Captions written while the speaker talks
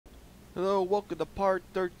Hello, welcome to part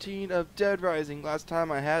 13 of DeadRising. Last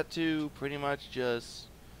time I had to pretty much just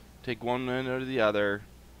take one minute or the other,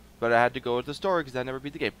 but I had to go with the story because I never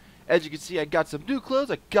beat the game. As you can see, I got some new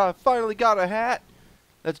clothes. Finally got a hat.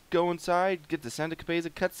 Let's go inside, get the Santa Capeza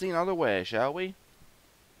cutscene out of the way, shall we?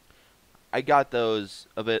 I got those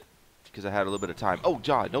a bit because I had a little bit of time. Oh,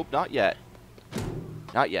 John, nope, not yet.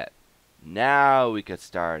 Not yet. Now we could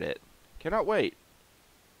start it. Cannot wait.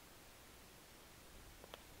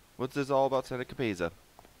 What's this all about Santa Capeza?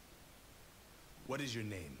 What is your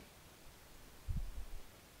name?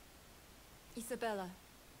 Isabella.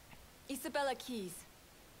 Isabella Keys.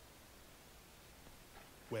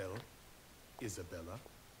 Well, Isabella,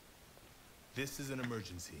 this is an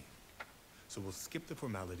emergency, so we'll skip the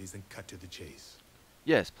formalities and cut to the chase.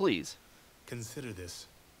 Yes, please. Consider this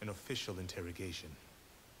an official interrogation.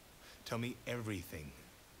 Tell me everything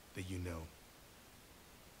that you know.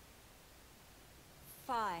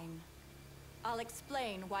 Fine. I'll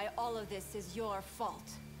explain why all of this is your fault.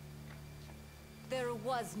 There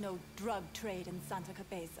was no drug trade in Santa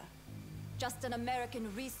Capeza. Just an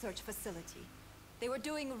American research facility. They were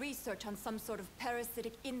doing research on some sort of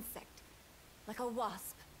parasitic insect. Like a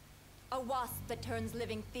wasp. A wasp that turns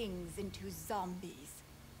living things into zombies.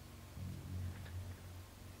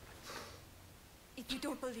 If you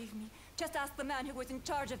don't believe me, just ask the man who was in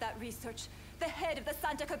charge of that research. The head of the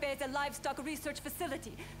Santa Capeza Livestock Research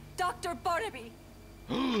Facility, Dr. Barnaby.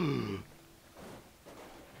 Huh?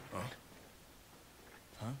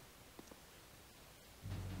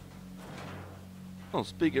 Well,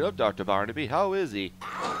 speaking of Dr. Barnaby, how is he?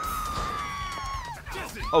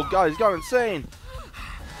 Oh god, he's gone insane!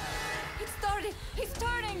 It started! He's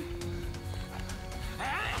turning!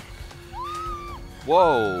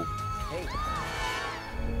 Whoa!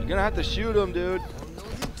 You're gonna have to shoot him, dude.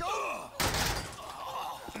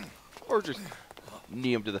 Or just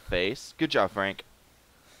knee him to the face. Good job, Frank.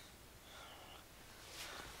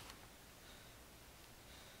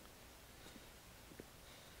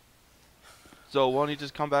 So, won't he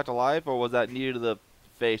just come back to life, or was that knee to the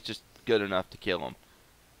face just good enough to kill him?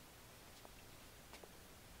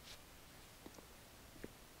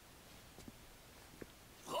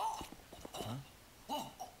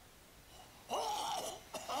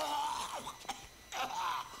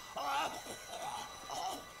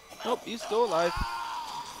 Nope, he's still alive.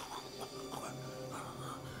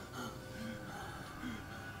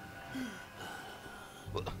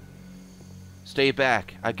 Stay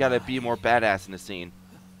back. I gotta be more badass in the scene.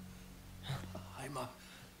 I'm a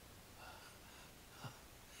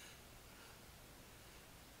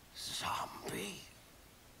zombie.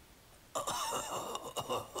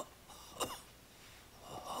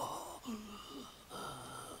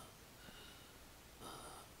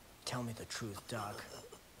 Tell me the truth, Doc.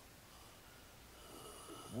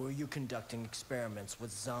 Were you conducting experiments with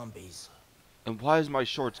zombies? And why is my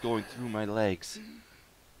shorts going through my legs?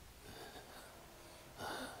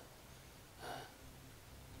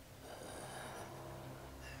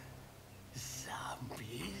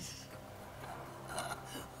 Zombies?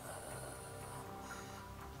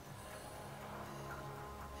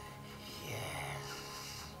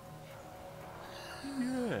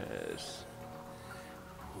 Yes.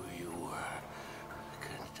 We were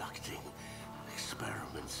conducting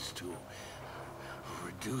experiments to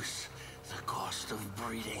reduce the cost of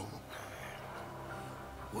breeding.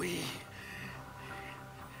 We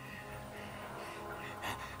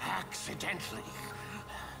accidentally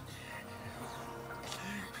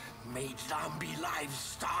made zombie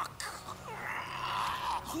livestock.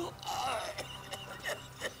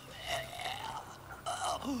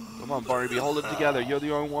 Come on, Barnaby, hold it together. You're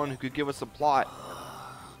the only one who could give us a plot.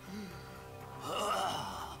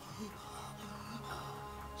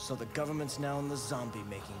 So the government's now in the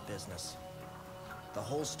zombie-making business. The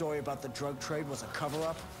whole story about the drug trade was a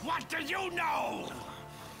cover-up? What do you know?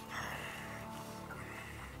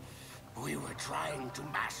 We were trying to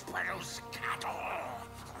mass produce cattle.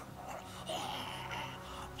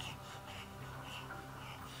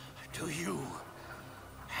 Do you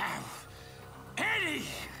have any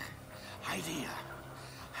idea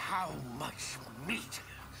how much meat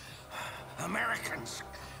Americans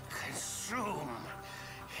consume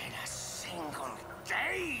in a single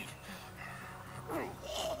day?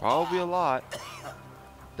 Probably a lot.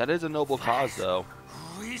 That is a noble cause, though.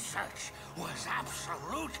 Research was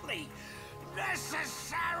absolutely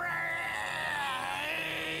necessary.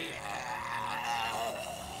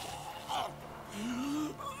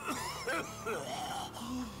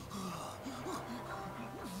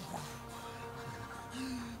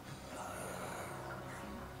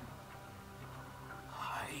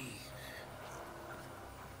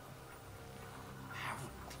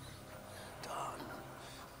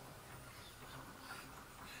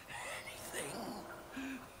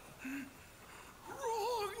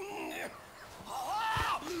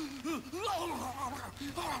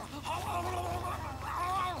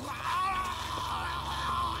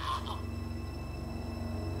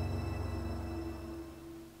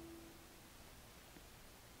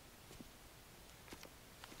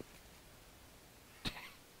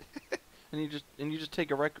 And you just take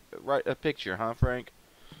a picture, huh, Frank?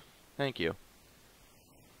 Thank you.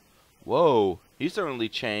 Whoa, he certainly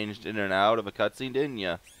changed in and out of a cutscene, didn't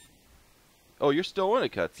ya? Oh, you're still in a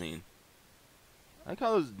cutscene. I like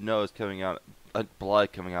how his nose coming out,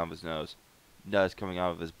 blood coming out of his nose. Nose coming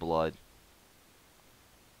out of his blood.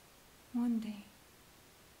 One day,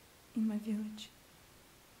 in my village,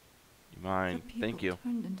 You mind? the Thank you.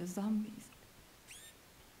 people turned into zombies.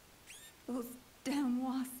 Those damn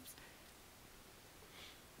wasps.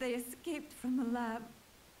 They escaped from the lab.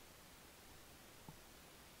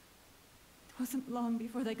 It wasn't long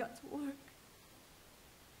before they got to work.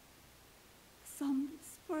 Zombies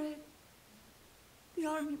spread. The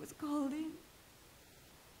army was called in.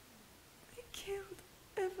 They killed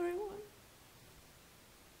everyone.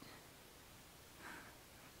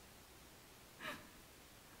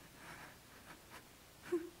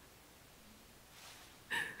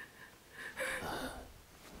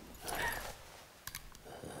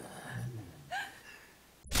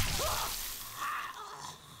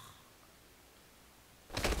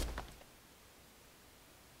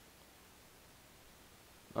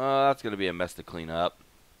 That's gonna be a mess to clean up.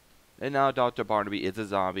 And now Dr. Barnaby is a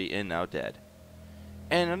zombie and now dead.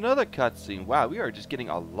 And another cutscene. Wow, we are just getting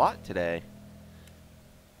a lot today.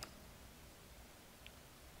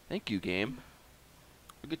 Thank you, game.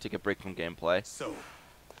 We could take a break from gameplay. So,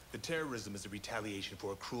 the terrorism is a retaliation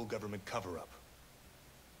for a cruel government cover-up.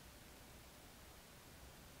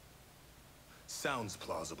 Sounds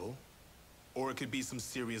plausible. Or it could be some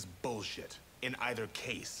serious bullshit. In either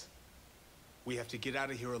case, we have to get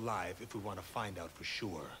out of here alive if we want to find out for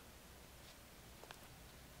sure.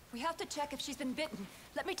 We have to check if she's been bitten.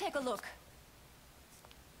 Let me take a look.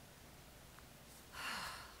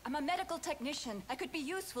 I'm a medical technician. I could be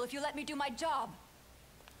useful if you let me do my job.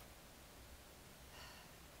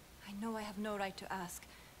 I know I have no right to ask,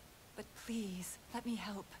 but please, let me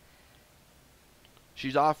help.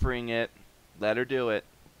 She's offering it. Let her do it.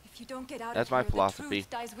 If you don't get out That's of my here, philosophy. the truth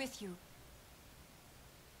dies with you.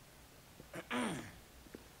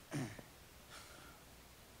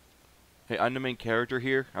 Hey, I'm the main character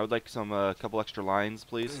here. I would like some couple extra lines,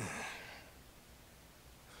 please.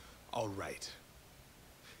 All right.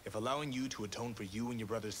 If allowing you to atone for you and your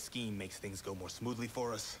brother's scheme makes things go more smoothly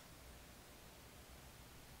for us,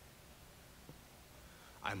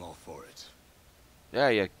 I'm all for it.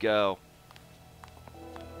 There you go.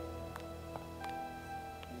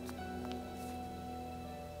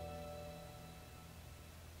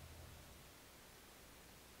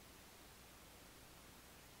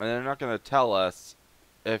 And they're not going to tell us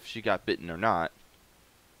if she got bitten or not.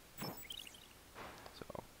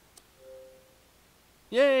 So.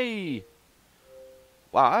 Yay!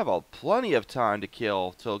 Wow, I have plenty of time to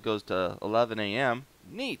kill till it goes to 11 a.m.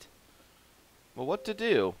 Neat. Well, what to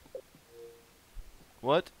do?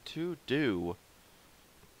 What to do?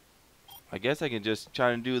 I guess I can just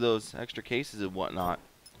try and do those extra cases and whatnot.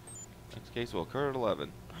 Next case will occur at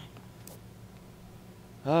 11.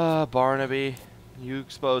 Ah, Barnaby. You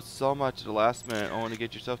exposed so much at the last minute only to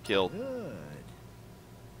get yourself killed. Good.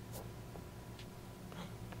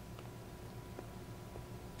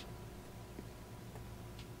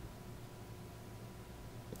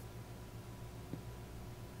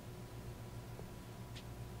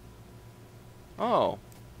 Oh.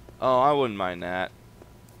 Oh, I wouldn't mind that.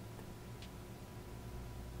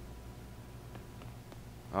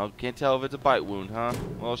 Oh, can't tell if it's a bite wound, huh?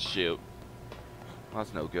 Well, shoot.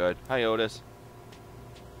 That's no good. Hi, Otis.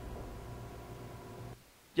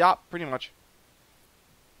 Yup, pretty much.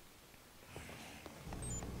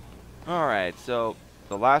 Alright, so,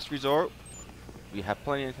 the last resort, we have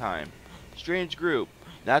plenty of time. Strange group.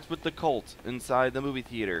 That's with the cult inside the movie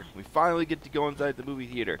theater. We finally get to go inside the movie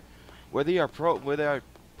theater. Where they are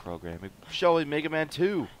programming, showing Mega Man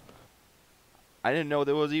 2. I didn't know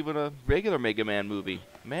there was even a regular Mega Man movie.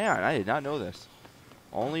 Man, I did not know this.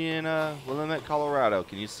 Only in Willamette, Colorado.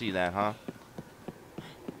 Can you see that, huh?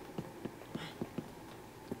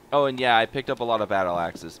 Oh, and yeah, I picked up a lot of battle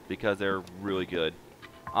axes because they're really good.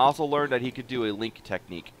 I also learned that he could do a link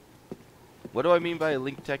technique. What do I mean by a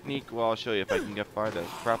link technique? Well, I'll show you if I can get find a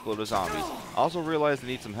crap load of zombies. I also realized I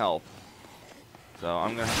need some help. So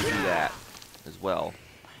I'm going to have to do that as well.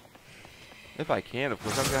 If I can, of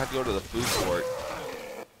course, I'm going to have to go to the food court.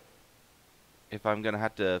 If I'm going to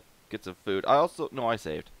have to get some food. I also... No, I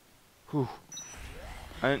saved. Whew.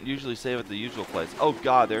 I don't usually save at the usual place. Oh,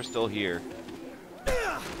 God, they're still here.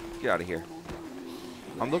 get out of here.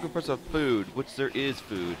 I'm looking for some food, which there is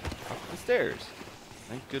food. Up the stairs.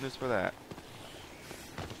 Thank goodness for that.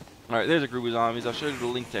 Alright, there's a group of zombies. I'll show you the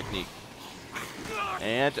link technique.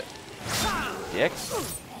 And...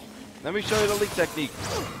 X. Let me show you the link technique.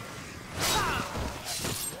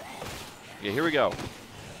 Okay, here we go.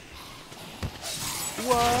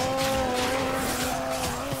 Whoa!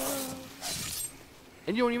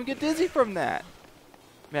 And you don't even get dizzy from that.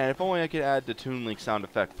 Man, if only I could add the Toon Link sound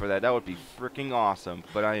effect for that. That would be freaking awesome.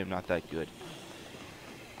 But I am not that good.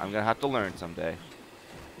 I'm going to have to learn someday.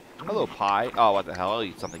 Hello, pie. Oh, what the hell? I'll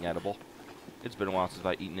eat something edible. It's been a while since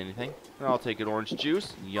I've eaten anything. And I'll take an orange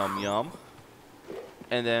juice. Yum, yum.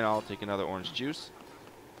 And then I'll take another orange juice.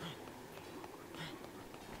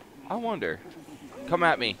 I wonder. Come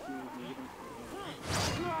at me.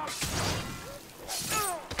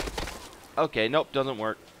 Okay, nope, doesn't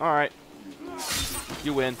work. Alright.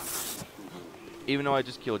 You win. Even though I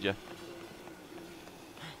just killed you.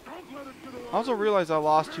 I also realized I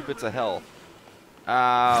lost 2 bits of health.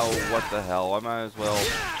 Ow, what the hell? I might as well...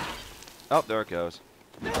 Oh, there it goes.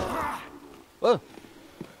 Whoa!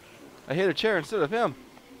 I hit a chair instead of him.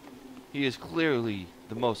 He is clearly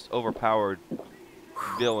the most overpowered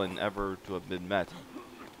villain ever to have been met.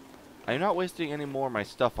 I'm not wasting any more of my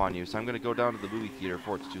stuff on you, so I'm going to go down to the movie theater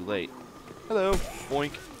before it's too late. Hello.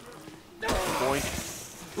 Boink.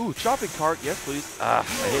 Boink. Ooh, shopping cart. Yes, please. Ah, I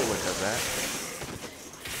hate when it does that.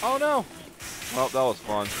 Oh, no. Well, that was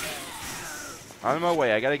fun. I'm on my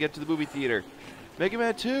way. I got to get to the movie theater. Mega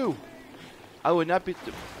Man 2. I would not be...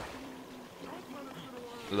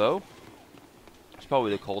 Hello? It's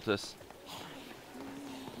probably the cultists.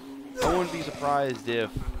 I wouldn't be surprised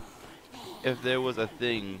if there was a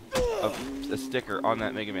thing, a sticker on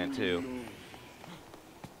that Mega Man 2.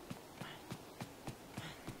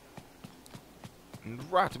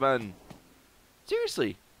 Ratman!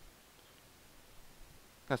 Seriously!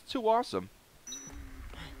 That's too awesome.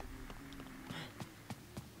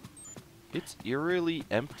 It's eerily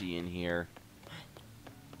empty in here.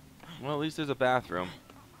 Well, at least there's a bathroom.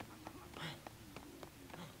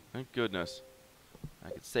 Thank goodness. I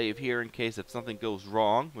could save here in case if something goes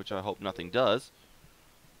wrong, which I hope nothing does.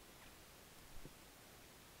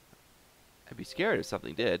 I'd be scared if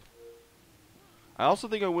something did. I also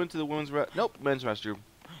think I went to the women's men's restroom.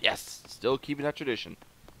 Yes, still keeping that tradition.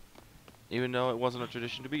 Even though it wasn't a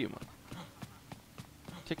tradition to begin with.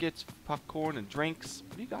 Tickets, popcorn, and drinks.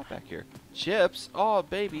 What do you got back here? Chips? Oh,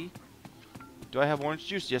 baby. Do I have orange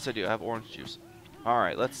juice? Yes, I do. I have orange juice.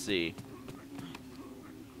 Alright, let's see.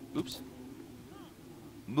 Oops.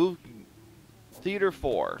 Move. Theater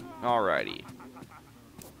 4. Alrighty.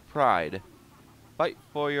 Pride. Fight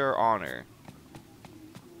for your honor.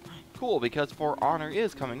 Cool, because For Honor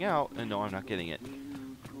is coming out. And no, I'm not getting it.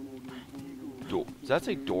 Does that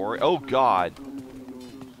say door? Oh, God.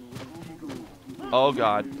 Oh,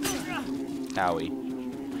 God. Owie.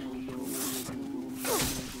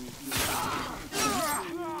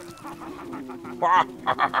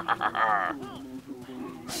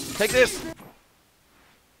 Take this!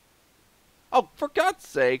 Oh, for God's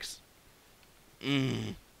sakes!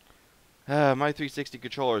 My 360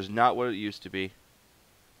 controller is not what it used to be.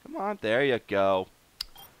 Come on, there you go.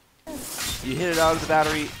 You hit it out of the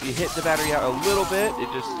battery. You hit the battery out a little bit.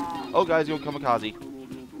 It just... Oh, guys, you'll kamikaze.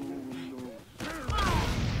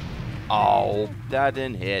 Oh, that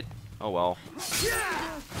didn't hit. Oh, well.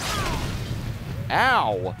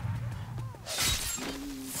 Ow!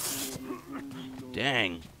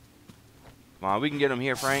 Dang. Come on, we can get him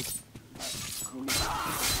here, Frank.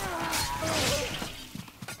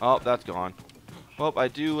 Oh, that's gone. Well, I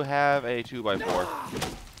do have a 2x4.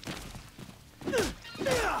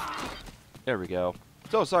 There we go.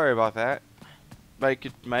 So sorry about that. My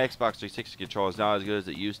Xbox 360 controller is not as good as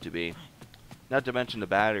it used to be. Not to mention the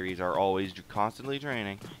batteries are always constantly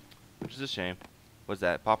draining, which is a shame. What's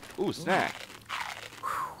that? Pop? Ooh, snack.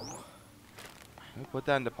 Can I put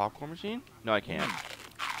that in the popcorn machine? No, I can't.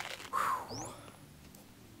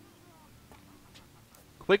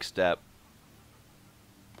 Quick step.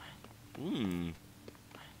 Canned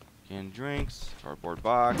drinks, cardboard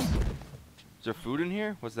box. Is there food in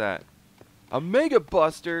here? What's that? A Mega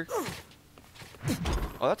Buster!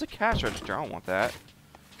 Oh, that's a cash register. I don't want that.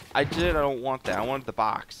 I don't want that. I wanted the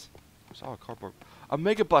box. I saw a cardboard. A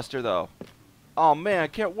Mega Buster, though. Oh, man, I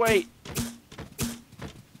can't wait.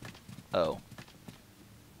 Oh.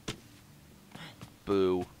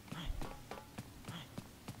 Boo.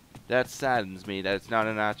 That saddens me that it's not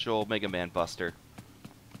an actual Mega Man Buster.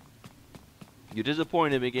 You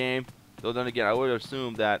disappointed me, game. Though then again, I would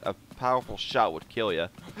assume that a powerful shot would kill you.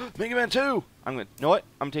 Mega Man 2! You know what?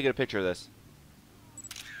 I'm taking a picture of this.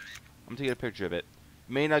 I'm taking a picture of it.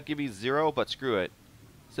 May not give me 0, but screw it.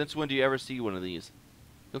 Since when do you ever see one of these?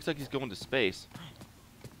 Looks like he's going to space.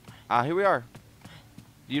 Ah, here we are.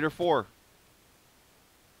 Theater 4.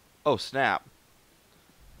 Oh, snap.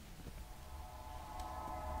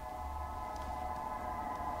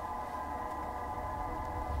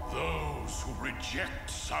 Those who reject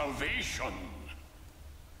salvation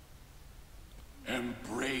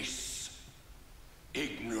embrace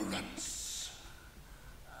ignorance.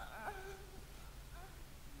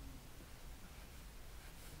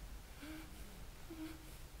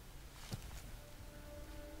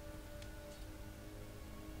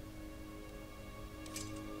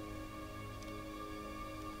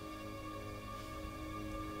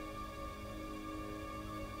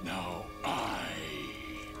 Now I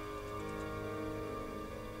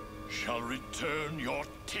shall return your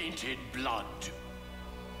tainted blood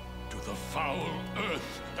to the foul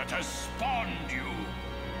earth that has spawned you.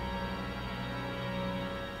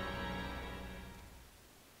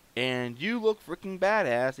 And you look freaking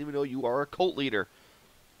badass, even though you are a cult leader.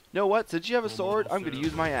 You know what? Since you have a sword, I'm going to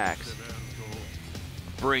use my axe.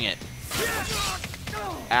 Bring it.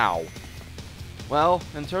 Ow. Well,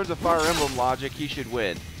 in terms of Fire Emblem logic, he should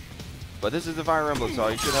win. But this is the Fire Emblem, so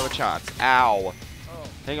he should have a chance. Ow.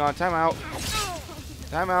 Hang on, time out.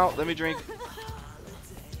 Time out, let me drink.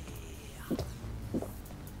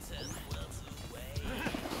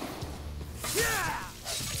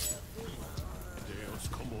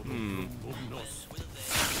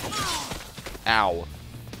 Ow.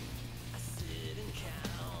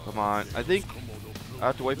 Come on. I think I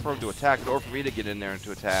have to wait for him to attack or for me to get in there and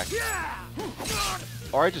to attack.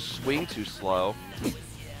 Or I just swing too slow.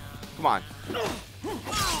 Come on.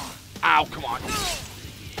 Ow, come on.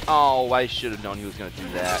 Oh, I should have known he was going to do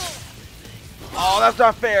that. Oh, that's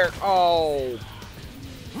not fair. Oh.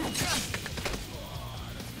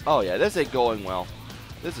 Oh, yeah, this ain't going well.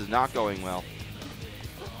 This is not going well.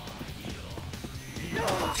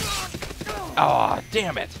 Oh,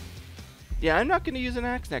 damn it. Yeah, I'm not going to use an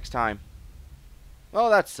axe next time. Well,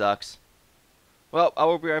 that sucks. Well, I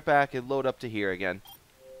will be right back and load up to here again.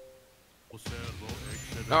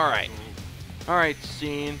 Alright. Alright,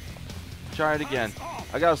 scene. Try it again.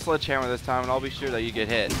 I got a sledgehammer this time, and I'll be sure that you get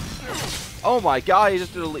hit. Oh my god, he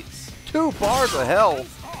just did at least 2 bars of hell.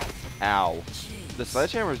 Ow. The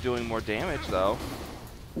sledgehammer is doing more damage, though.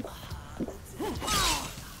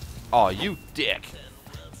 Oh, you dick.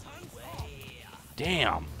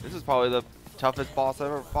 Damn. This is probably the toughest boss I've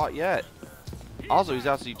ever fought yet. Also, he's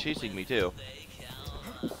actually chasing me, too.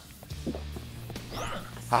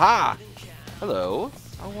 Haha! Hello.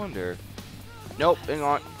 I wonder. Nope, hang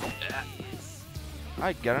on.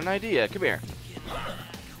 I got an idea. Come here.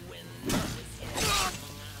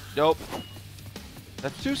 Nope.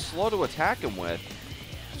 That's too slow to attack him with.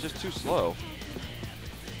 It's just too slow.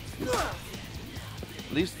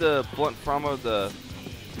 At least the blunt from of the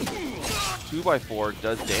 2x4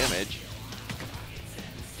 does damage.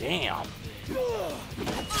 Damn.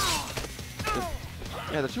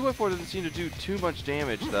 Yeah, the 2x4 doesn't seem to do too much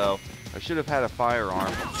damage, though. I should have had a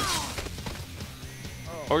firearm.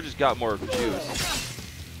 Or just got more juice.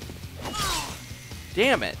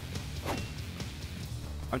 Damn it.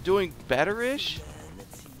 I'm doing better-ish,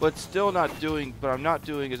 but still not doing, but I'm not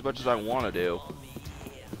doing as much as I want to do.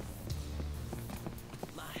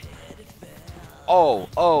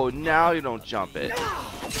 Oh, now you don't jump it.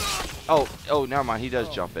 Oh, never mind, he does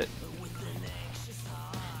jump it.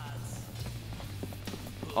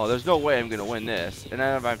 Oh, there's no way I'm gonna win this. And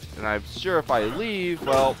then I'm sure if I leave,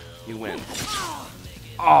 well, he wins.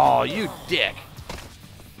 Oh, you dick.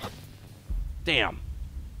 Damn.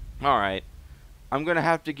 Alright. I'm gonna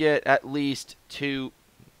have to get at least two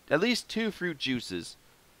fruit juices.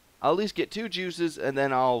 I'll at least get 2 juices and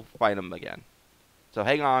then I'll fight him again. So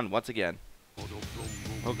hang on once again.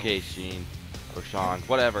 Okay, Sheen. Or Sean.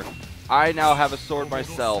 Whatever. I now have a sword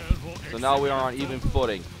myself. So now we are on even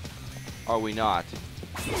footing. Are we not?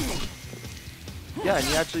 Yeah, and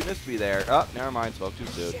you actually missed me there. Oh, never mind. Spoke too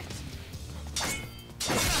soon.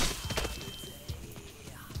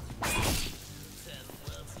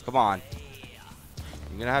 Come on.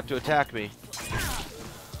 You're gonna have to attack me.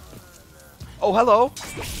 Oh, hello.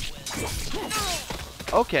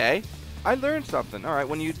 Okay. I learned something. Alright,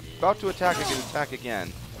 when you're about to attack, I can attack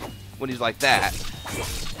again. When he's like that.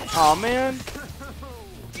 Oh man.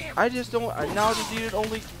 I just don't. I now just needed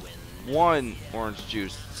only 1 orange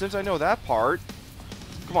juice. Since I know that part.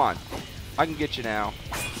 Come on. I can get you now.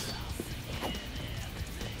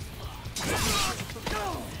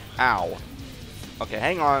 Ow. Okay,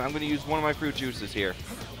 hang on. I'm going to use one of my fruit juices here.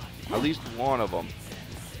 At least one of them.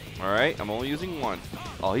 Alright, I'm only using 1.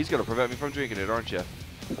 Oh, he's gonna prevent me from drinking it, aren't you?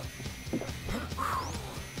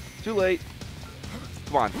 Too late.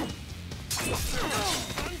 Come on.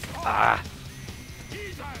 Ah.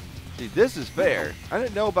 See, this is fair. I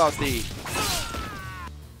didn't know about the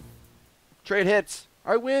trade hits.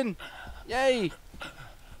 I win. Yay.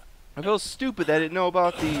 I feel stupid that I didn't know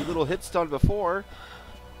about the little hit stun before.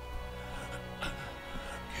 Give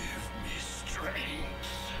me strength.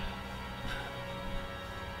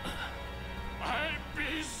 I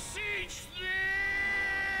beseech thee!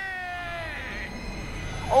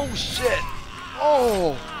 Oh, shit.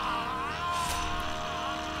 Oh.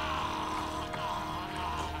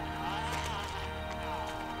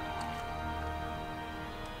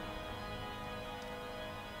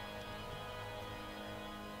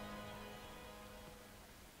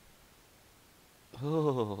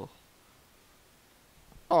 Oh.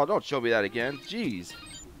 Oh, don't show me that again. Jeez.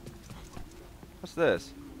 What's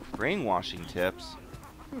this? Brainwashing tips.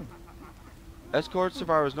 Escort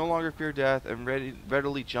survivors no longer fear death and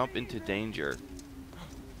readily jump into danger.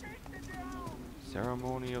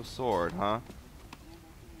 Ceremonial sword, huh?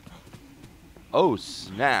 Oh,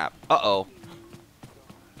 snap. Uh-oh.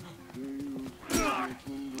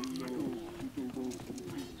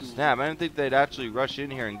 Snap, I didn't think they'd actually rush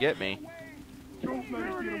in here and get me.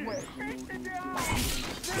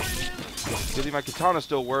 Good thing my katana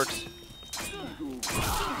still works.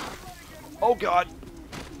 Oh, God.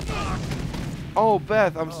 Oh,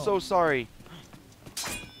 Beth, I'm so sorry.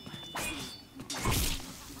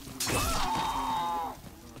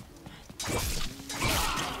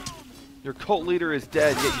 Your cult leader is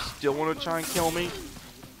dead, yet you still want to try and kill me?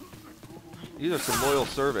 These are some loyal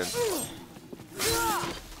servants.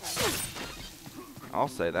 I'll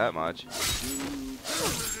say that much.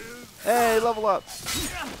 Hey, level up!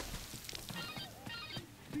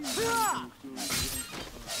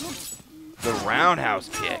 The roundhouse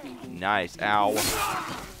kick. Nice. Ow.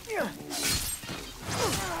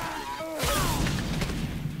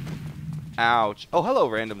 Ouch. Oh, hello,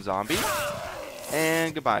 random zombie.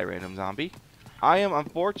 And goodbye, random zombie. I am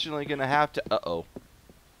unfortunately going to have to... Uh-oh.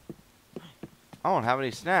 I don't have any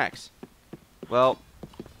snacks. Well,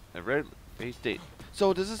 I've read face date.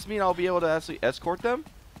 So does this mean I'll be able to actually escort them?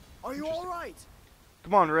 Are you all right?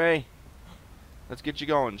 Come on, Ray. Let's get you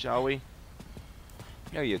going, shall we?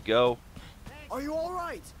 There you go. Are you all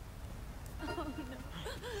right? Oh,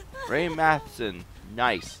 no. Ray Matheson.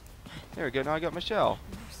 Nice. There we go. Now I got Michelle.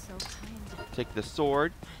 You're so kind. Take the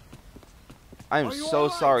sword. I am Are you so all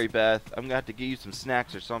right? sorry, Beth. I'm going to have to get you some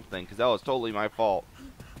snacks or something, because that was totally my fault.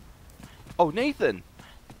 Oh, Nathan.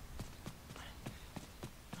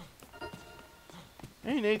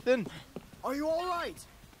 Hey, Nathan. Are you all right?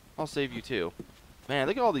 I'll save you, too. Man,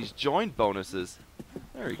 look at all these join bonuses.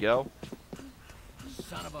 There we go.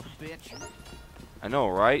 Son of a bitch. I know,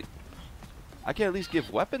 right? I can at least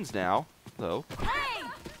give weapons now. Hello. Hey!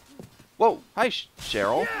 Whoa. Hi,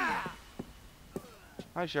 Cheryl.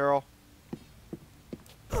 Hi, Cheryl.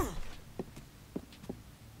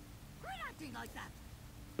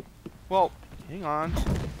 Well, hang on.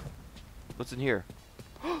 What's in here?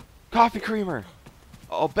 Coffee creamer.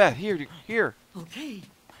 Oh, Beth, here. Okay.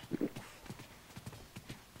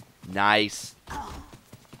 Nice.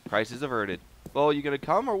 Crisis averted. Well, you gonna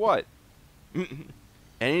come or what?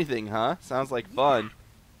 Anything, huh? Sounds like fun.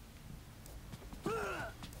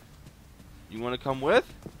 You wanna come with?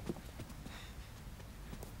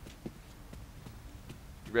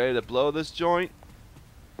 You ready to blow this joint?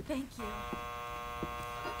 Thank you.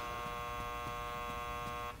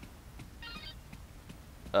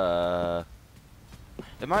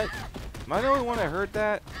 Am I the only one that heard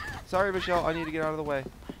that? Sorry, Michelle, I need to get out of the way.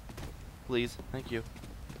 Please, thank you.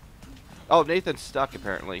 Oh, Nathan's stuck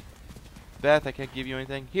apparently. Beth, I can't give you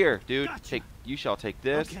anything. Here, dude, Gotcha. you shall take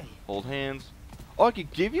this. Okay. Hold hands. Oh, I can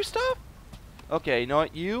give you stuff? Okay, you know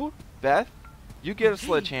what? You, Beth, you get a Okay.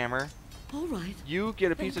 sledgehammer. All right. You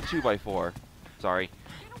get a piece of 2x4. Sorry.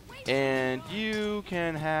 And you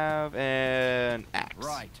can have an axe.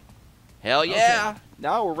 Right. Hell yeah!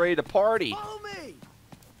 Now we're ready to party. Follow me.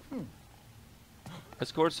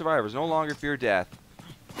 Escort survivors no longer fear death.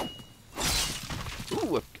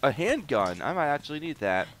 Ooh, a handgun. I might actually need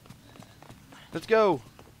that. Let's go.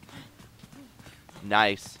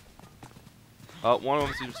 Nice. Oh, one of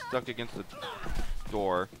them seems stuck against the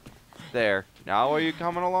door. There. Now are you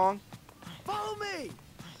coming along? Follow me.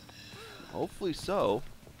 Hopefully so.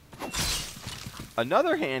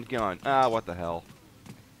 Another handgun. Ah, what the hell.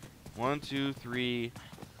 1, 2, 3.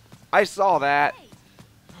 I saw that.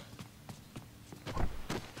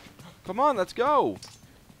 Come on, let's go.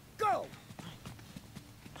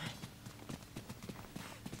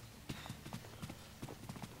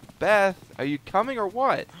 Beth, are you coming or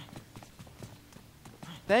what?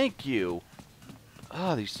 Thank you.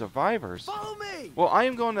 Oh, these survivors. Follow me! Well, I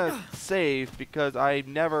am going to save because I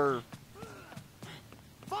never...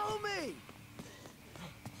 Follow me!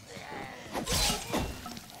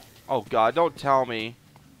 Oh, God, don't tell me.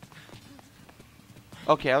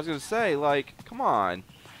 Okay, I was going to say, like, come on.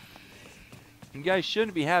 You guys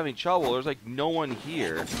shouldn't be having trouble. There's, like, no one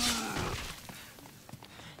here.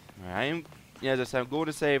 Yeah, as I said, I'm going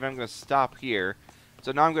to save. I'm going to stop here.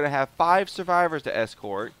 So now I'm going to have 5 survivors to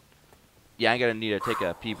escort. Yeah, I'm going to need to take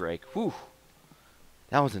a pee break. Whew.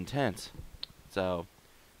 That was intense. So,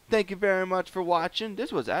 thank you very much for watching.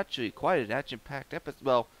 This was actually quite an action-packed episode.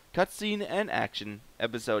 Well, cutscene and action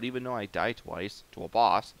episode, even though I died twice to a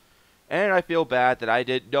boss. And I feel bad that I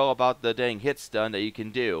didn't know about the dang hit stun that you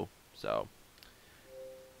can do. So,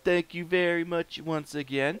 thank you very much once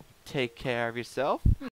again. Take care of yourself.